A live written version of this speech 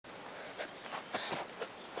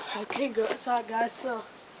Okay, good. What's up, guys? So,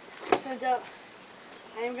 turns out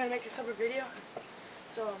I am gonna make a separate video.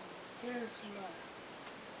 So, here's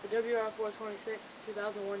the Wr426,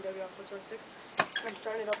 2001 Wr426. I'm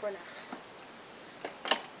starting it up right now.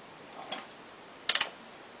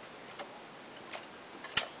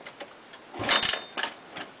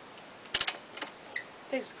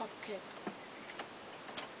 Takes a couple kicks.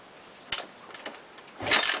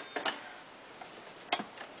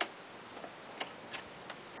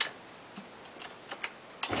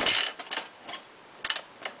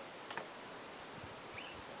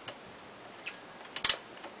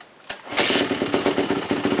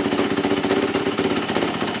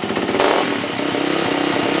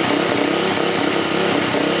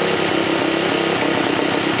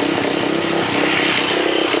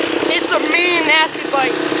 It's a mean, nasty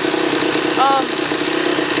bike.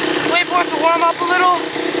 Wait for it to warm up a little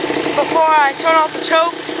before I turn off the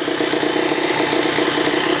choke.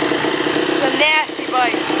 It's a nasty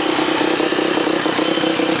bike.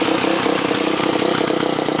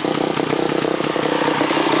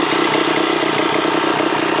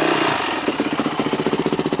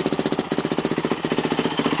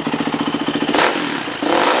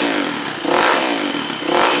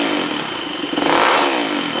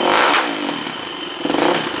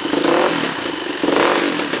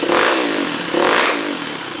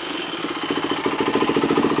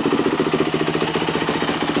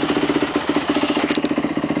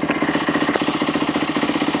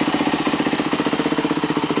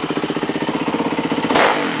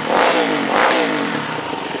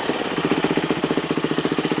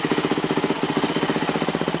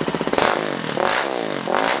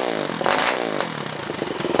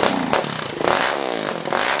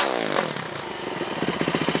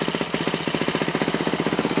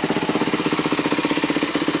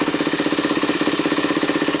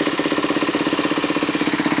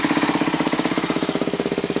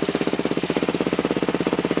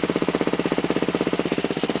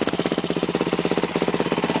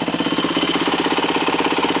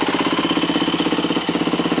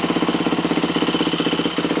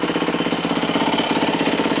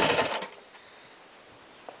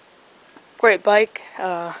 Great bike.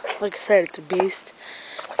 Like I said, it's a beast.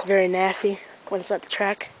 It's very nasty when it's at the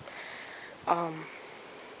track.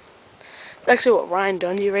 It's actually what Ryan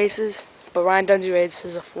Dungey races, but Ryan Dungey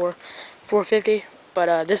races a 450,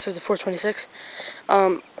 but this is a 426.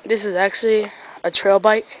 This is actually a trail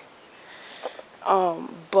bike.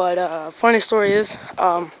 But funny story is,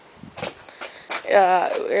 we're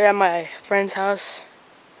at my friend's house.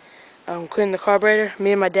 Cleaning the carburetor.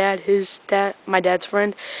 Me and my dad, my dad's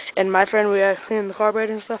friend, and my friend, we were cleaning the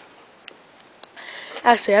carburetor and stuff.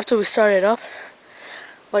 Actually, after we started up,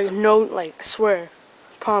 I swear,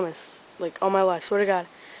 promise, like, all my life, swear to God,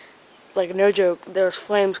 like, no joke, there was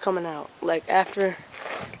flames coming out. Like, after,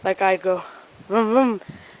 like, I'd go, vroom, vroom,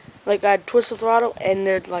 like, I'd twist the throttle, and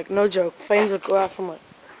there'd, like, no joke, flames would go out from, like,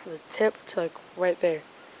 the tip to, like, right there.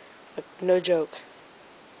 Like, no joke.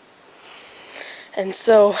 And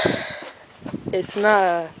so, it's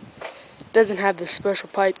not, doesn't have this special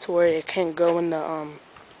pipe to where it can't go in the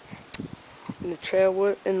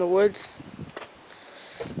in the woods.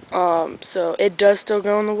 So it does still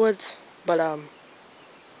go in the woods, but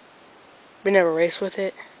we never race with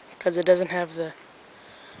it because it doesn't have the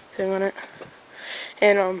thing on it.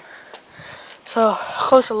 And so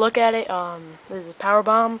closer look at it. There's a power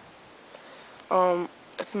bomb.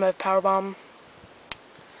 It's my power bomb.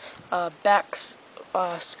 Back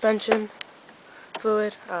suspension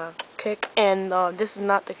fluid, kick, and this is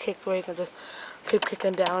not the kick where you can just keep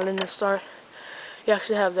kicking down and then start. You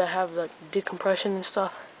actually have to have like decompression and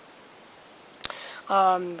stuff.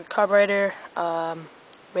 The carburetor,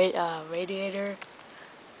 radiator,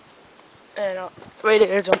 and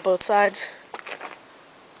radiators on both sides.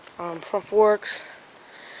 Front forks.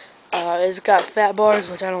 It's got fat bars,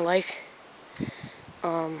 which I don't like.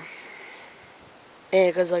 And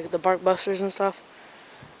because like the bark busters and stuff,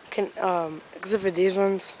 except for these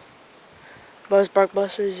ones, most bark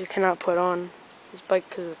busters you cannot put on this bike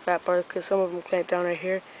because of the fat bars, because some of them clamp down right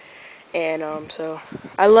here. And so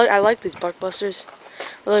I like these bark busters.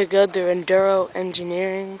 Really good. They're enduro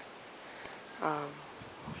engineering. Kind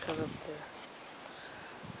of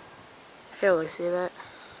can't really see that,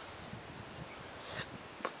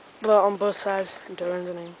 but on both sides, enduro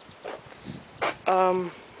engineering.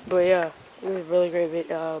 But yeah, this is a really great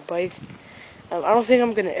bike. I don't think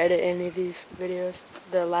I'm gonna edit any of these videos.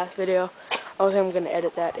 The last video, I don't think I'm gonna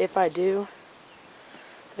edit that. If I do,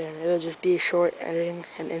 then it'll just be a short editing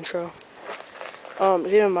and intro. Keep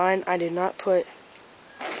in mind, I did not put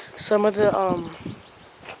some of the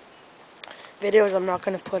videos I'm not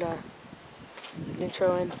gonna put a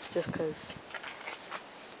intro in just because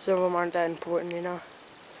some of them aren't that important, you know.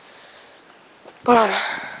 But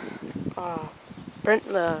Brent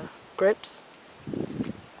the grips.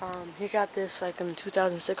 He got this like in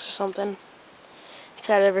 2006 or something. It's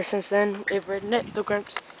had it ever since then. They've ridden it. The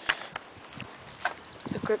grips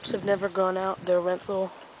have never gone out. They're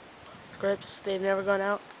rental grips. They've never gone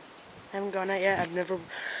out. Haven't gone out yet.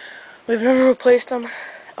 We've never replaced them.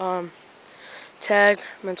 Tag,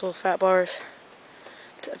 mental fat bars,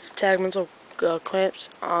 tag, mental clamps,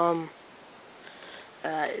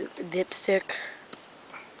 dipstick.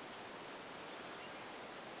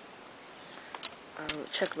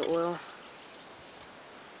 Check the oil.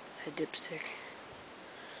 A dipstick.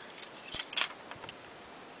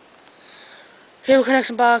 Cable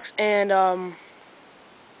connection box and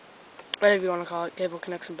whatever you want to call it, cable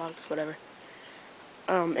connection box, whatever.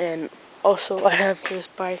 And also I have for this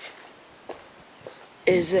bike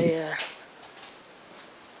is a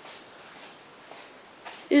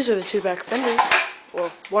these are the two back fenders.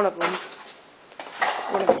 Well, one of them.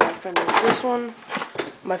 One of the back fenders. This one,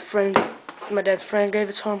 my dad's friend gave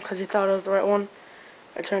it to him because he thought it was the right one.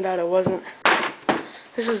 It turned out it wasn't.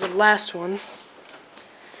 This is the last one.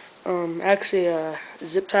 Actually,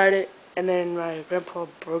 zip tied it, and then my grandpa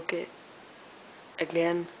broke it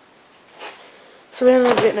again. So we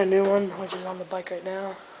ended up getting a new one, which is on the bike right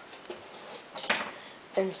now.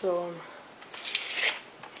 And so,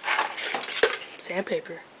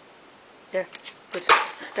 sandpaper. Yeah, it's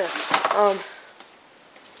yeah.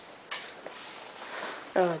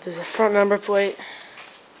 There's a front number plate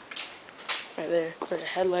right there for the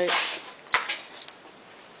headlight.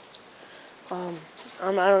 I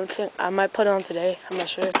don't think I might put it on today. I'm not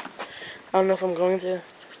sure. I don't know if I'm going to.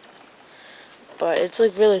 But it's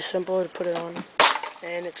like really simple to put it on,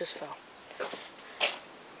 and it just fell.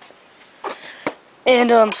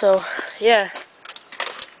 And so yeah.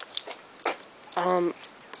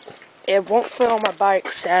 It won't fit on my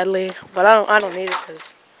bike, sadly, but I don't need it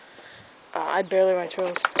because I barely ride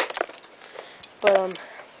trails. But it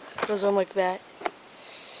goes on like that,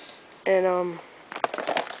 and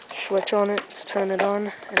switch on it to turn it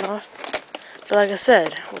on and off. But like I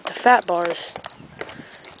said, with the fat bars,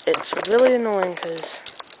 it's really annoying because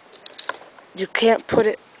you can't put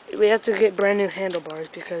it. We have to get brand new handlebars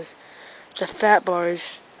because the fat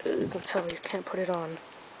bars, you can tell you can't put it on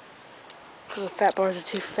because the fat bars are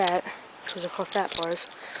too fat. Because they're called fat bars.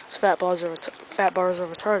 So fat bars are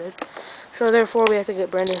retarded. So therefore, we have to get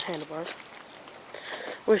brand new handlebars,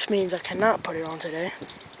 which means I cannot put it on today.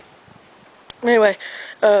 Anyway,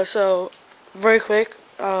 so very quick,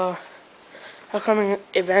 upcoming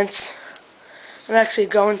events. I'm actually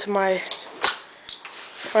going to my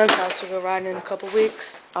friend's house to go riding in a couple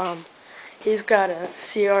weeks. He's got a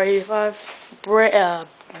CR85,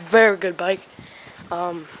 very good bike.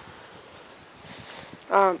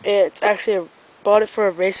 It's actually bought it for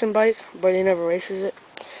a racing bike, but he never races it.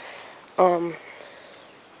 Brand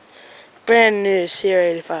new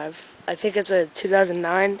CR85. I think it's a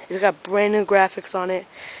 2009. It's got brand new graphics on it.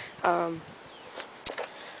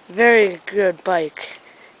 Very good bike.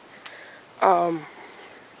 And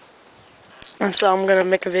so I'm gonna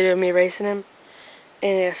make a video of me racing him,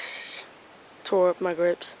 and it's tore up my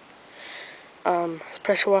grips. It's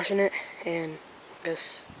pressure washing it, and I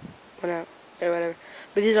guess went out. Yeah, whatever.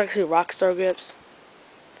 But these are actually Rockstar grips.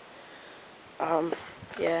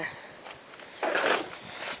 Yeah.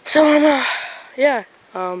 So yeah.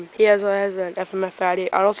 He has an FMF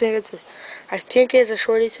fatty. I don't think it's I think it's a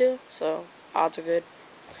shorty too. So odds are good.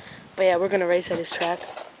 But yeah, we're gonna race at his track.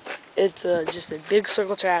 It's just a big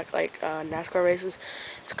circle track like NASCAR races.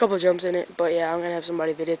 There's a couple jumps in it, but yeah, I'm gonna have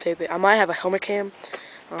somebody videotape it. I might have a helmet cam.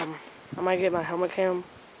 I might get my helmet cam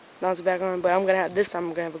mounted back on, but this time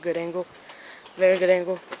I'm gonna have a good angle, very good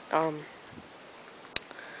angle. So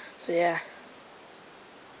yeah,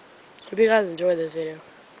 hope you guys enjoyed this video.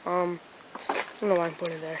 I don't know why I'm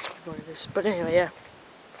pointing there. I should be pointing this, but anyway, yeah.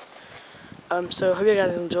 So hope you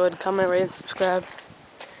guys enjoyed. Comment, rate, and subscribe.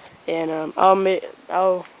 And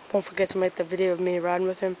I'll won't forget to make the video of me riding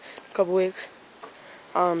with him in a couple weeks.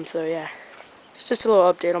 So yeah, it's just a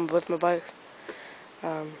little update on both my bikes.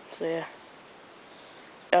 So yeah.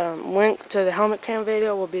 Link to the helmet cam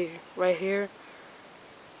video will be right here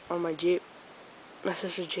on my Jeep, my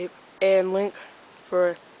sister's Jeep, and link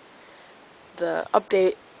for the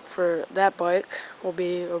update for that bike will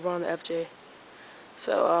be over on the FJ.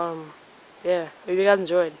 So yeah, hope you guys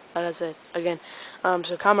enjoyed. Like I said again,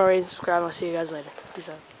 so comment, rate, and subscribe, and I'll see you guys later. Peace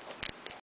out.